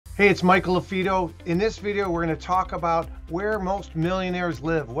Hey, it's Michael LaFido. In this video, we're going to talk about where most millionaires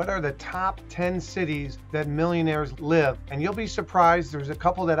live. What are the top 10 cities that millionaires live? And you'll be surprised. There's a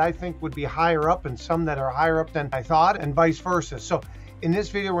couple that I think would be higher up and some that are higher up than I thought, and vice versa. So in this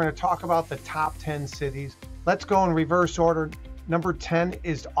video, we're going to talk about the top 10 cities. Let's go in reverse order. Number 10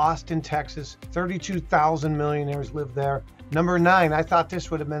 is Austin, Texas. 32,000 millionaires live there. Number 9, I thought this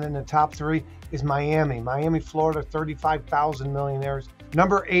would have been in the top 3, is Miami, Florida, 35,000 millionaires.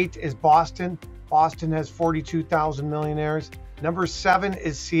 Number 8 is Boston. Boston has 42,000 millionaires. Number 7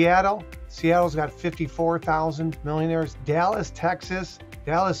 is Seattle. Seattle's got 54,000 millionaires. Dallas, Texas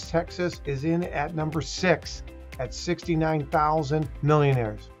is in at number 6 at 69,000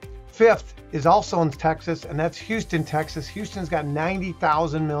 millionaires. 5th is also in Texas, and that's Houston, Texas. Houston's got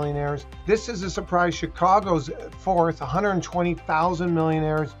 90,000 millionaires. This is a surprise. Chicago's 4th, 120,000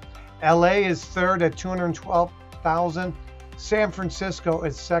 millionaires. LA is 3rd at 212,000. San Francisco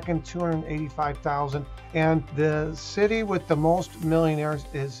is 2nd, 285,000. And the city with the most millionaires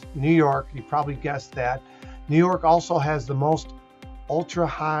is New York. You probably guessed that. New York also has the most ultra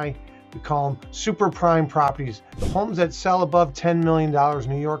high, we call them super prime properties. The homes that sell above $10 million,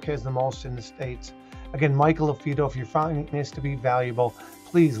 New York has the most in the States. Again, Michael LaFido, if you're finding this to be valuable,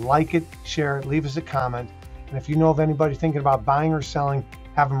 please like it, share it, leave us a comment. And if you know of anybody thinking about buying or selling,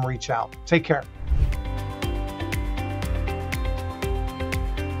 have them reach out. Take care.